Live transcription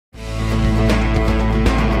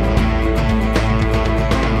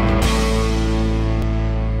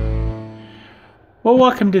Well,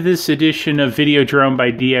 welcome to this edition of Video Drone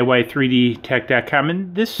by DIY3DTech.com.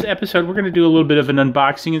 In this episode, we're going to do a little bit of an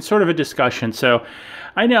unboxing and sort of a discussion. So,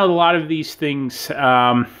 I know a lot of these things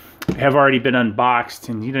have already been unboxed,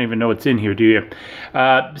 and you don't even know what's in here, do you?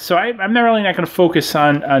 So, I'm not really not going to focus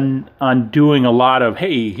on doing a lot of,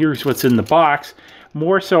 hey, here's what's in the box.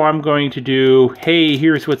 More so, I'm going to do, hey,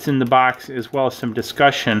 here's what's in the box, as well as some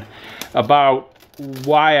discussion about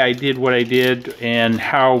why I did what I did and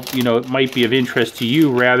how, it might be of interest to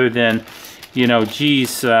you, rather than,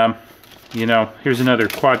 geez, here's another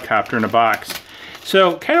quadcopter in a box.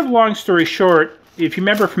 So, kind of long story short, if you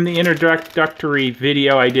remember from the introductory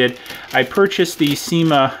video I did, I purchased the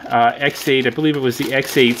Syma X8, I believe it was the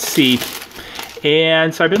X8C,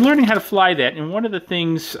 and so I've been learning how to fly that, and one of the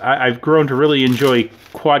things I've grown to really enjoy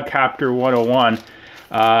Quadcopter 101,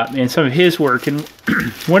 and some of his work, and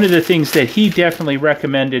one of the things that he definitely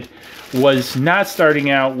recommended was not starting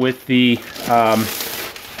out with the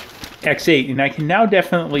X8, and I can now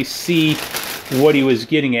definitely see what he was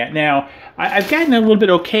getting at. Now, I've gotten a little bit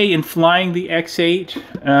okay in flying the X8,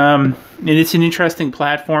 and it's an interesting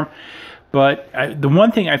platform, but the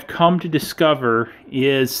one thing I've come to discover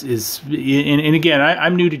is and again,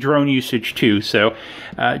 I'm new to drone usage too, so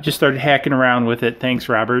just started hacking around with it. Thanks,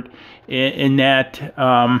 Robert. In that,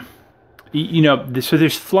 so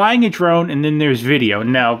there's flying a drone and then there's video.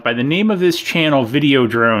 Now, by the name of this channel, Video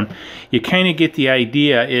Drone, you kind of get the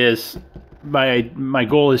idea is my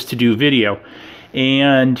goal is to do video.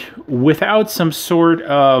 And without some sort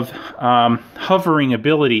of hovering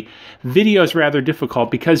ability, video is rather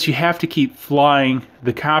difficult because you have to keep flying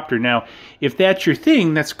the copter. Now, if that's your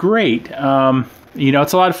thing, that's great.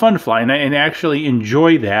 It's a lot of fun to fly, and I actually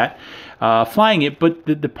enjoy that. Flying it, but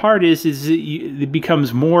the part is it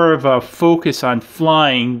becomes more of a focus on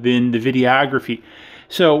flying than the videography.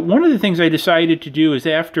 So one of the things I decided to do is,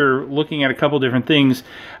 after looking at a couple different things,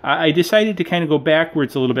 I decided to kind of go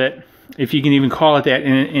backwards a little bit, if you can even call it that,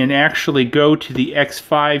 and actually go to the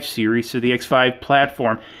X5 series, so the X5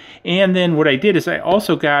 platform. And then what I did is I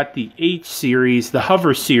also got the H series, the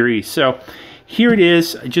hover series. So here it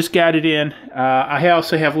is. I just got it in. I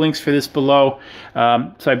also have links for this below.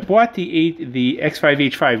 So I bought the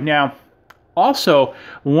X5H5. Now, also,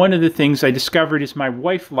 one of the things I discovered is my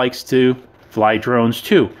wife likes to fly drones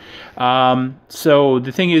too. So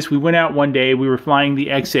the thing is, we went out one day, we were flying the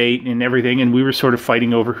X8 and everything, and we were sort of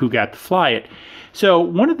fighting over who got to fly it. So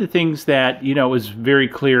one of the things that, was very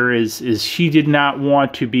clear is she did not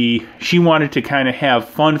want to be, she wanted to kind of have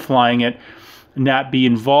fun flying it, not be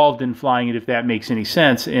involved in flying it, if that makes any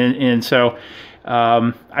sense. And so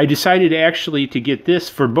I decided actually to get this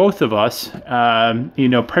for both of us,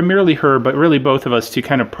 primarily her, but really both of us, to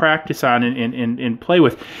kind of practice on and play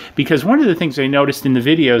with. Because one of the things I noticed in the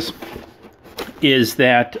videos is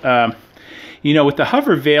that, with the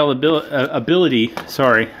hover ability,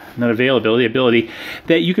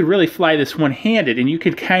 that you could really fly this one-handed, and you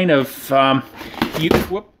could kind of, you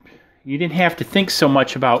didn't have to think so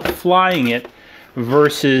much about flying it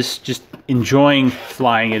versus just enjoying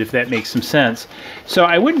flying it, if that makes some sense. So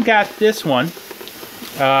I went and got this one.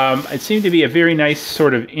 It seemed to be a very nice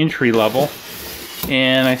sort of entry level,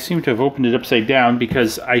 and I seem to have opened it upside down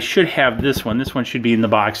because I should have this one. This one should be in the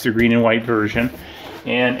box, the green and white version.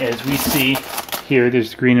 And as we see here,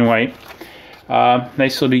 there's the green and white.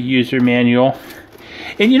 Nice little user manual.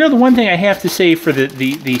 And the one thing I have to say for the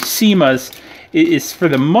Symas is, for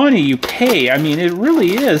the money you pay, I mean, it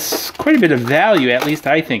really is quite a bit of value, at least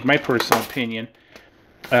I think, my personal opinion.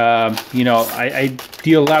 I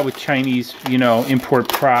deal a lot with Chinese, import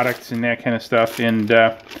products and that kind of stuff, and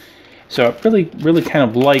so I really kind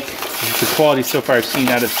of like the quality so far I've seen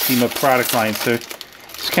out of Syma product line. So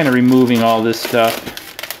just kind of removing all this stuff,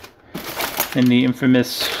 and the infamous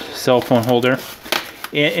cell phone holder.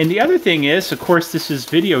 And the other thing is, of course, this is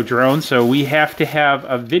Video Drone, so we have to have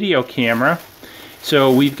a video camera.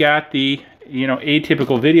 So we've got the,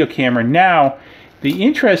 atypical video camera. Now, the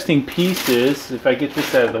interesting piece is, if I get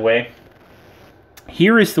this out of the way,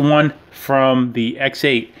 here is the one from the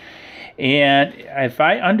X8. And if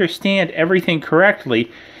I understand everything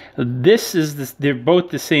correctly, they're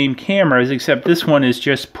both the same cameras, except this one is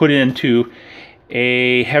just put into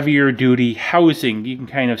a heavier duty housing. You can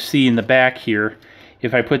kind of see in the back here.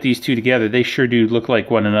 If I put these two together, they sure do look like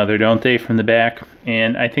one another, don't they, from the back?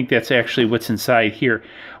 And I think that's actually what's inside here.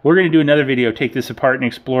 We're going to do another video, take this apart and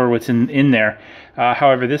explore what's in there.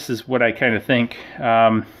 However, this is what I kind of think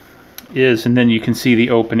is, and then you can see the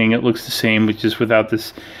opening. It looks the same, which is without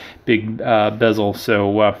this big bezel.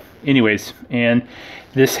 So anyways, and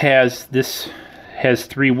this has has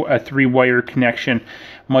a three-wire connection,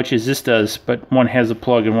 much as this does, but one has a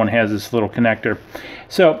plug and one has this little connector.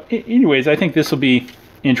 So anyways, I think this will be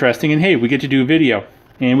interesting, and hey, we get to do a video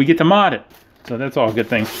and we get to mod it, so that's all a good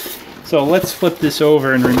thing. So let's flip this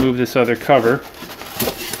over and remove this other cover.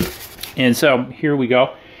 And so here we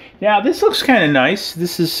go. Now this looks kind of nice.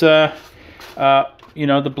 This is you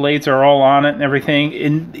know, the blades are all on it and everything.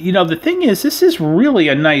 And you know, the thing is, this is really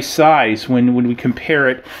a nice size when we compare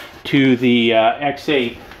it to the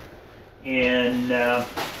X8. And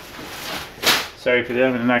sorry for that,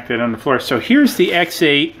 I'm gonna knock that on the floor. So here's the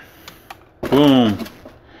X8. Boom.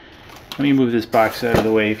 Let me move this box out of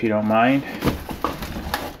the way if you don't mind.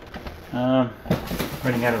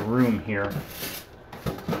 Running out of room here.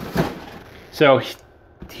 So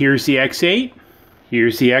here's the X8.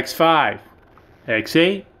 Here's the X5.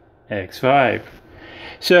 X8, X5.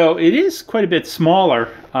 So it is quite a bit smaller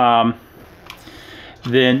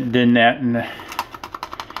than that. And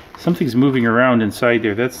something's moving around inside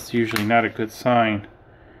there. That's usually not a good sign.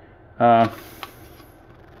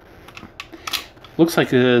 Looks like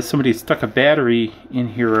somebody stuck a battery in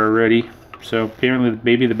here already. So apparently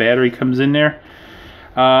maybe the battery comes in there.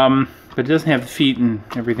 But it doesn't have the feet and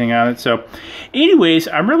everything on it. So anyways,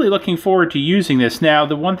 I'm really looking forward to using this. Now,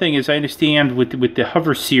 the one thing is, I understand with the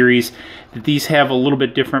Hover series that these have a little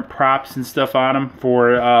bit different props and stuff on them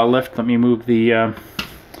for lift. Let me move the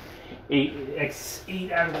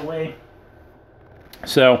X8 out of the way.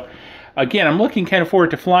 So again, I'm looking kind of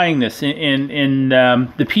forward to flying this. And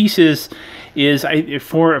the pieces is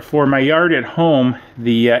for my yard at home,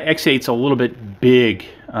 the X8's a little bit big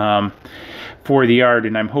for the yard,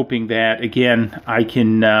 and I'm hoping that, again, I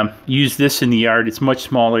can use this in the yard. It's much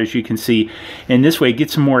smaller, as you can see, and this way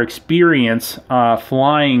get some more experience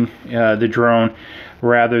flying the drone,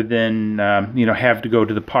 rather than you know, have to go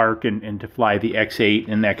to the park and to fly the X8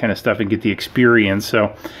 and that kind of stuff and get the experience.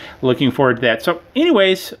 So looking forward to that. So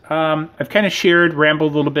anyways, I've kind of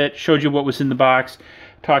rambled a little bit, showed you what was in the box,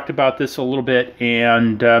 talked about this a little bit,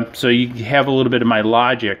 and so you have a little bit of my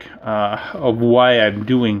logic of why I'm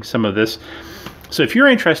doing some of this. So if you're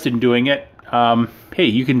interested in doing it, hey,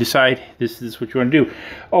 you can decide this is what you want to do.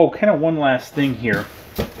 Oh, kind of one last thing here.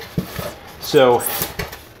 So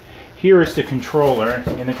here is the controller,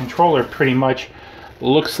 and the controller pretty much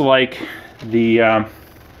looks like the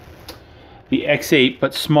X8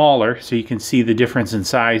 but smaller, so you can see the difference in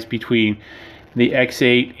size between the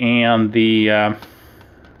X8 and the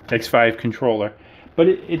X5 controller. But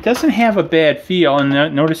it doesn't have a bad feel,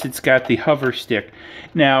 and notice it's got the hover stick.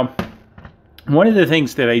 Now, one of the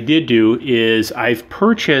things that I did do is I've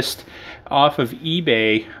purchased off of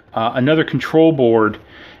eBay another control board,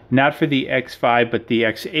 not for the X5 but the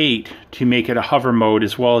X8, to make it a hover mode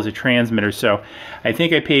as well as a transmitter. So I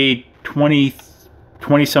think I paid 20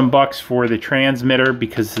 some bucks for the transmitter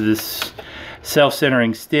because of this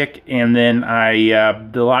self-centering stick, and then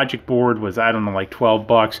the logic board was, I don't know, like 12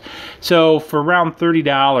 bucks. So for around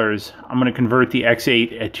 $30, I'm going to convert the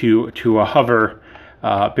X8 to a hover,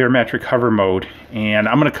 barometric hover mode, and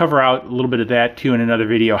I'm going to cover out a little bit of that too in another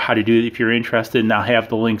video, how to do it if you're interested, and I'll have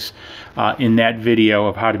the links in that video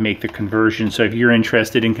of how to make the conversion. So if you're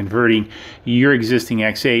interested in converting your existing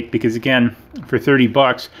X8, because again, for 30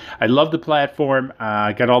 bucks, I love the platform,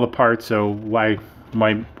 I got all the parts, so why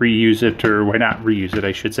reuse it, or why not reuse it,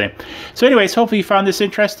 I should say. So anyways, hopefully you found this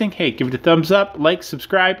interesting. Hey, give it a thumbs up, like,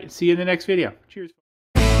 subscribe, and see you in the next video. Cheers.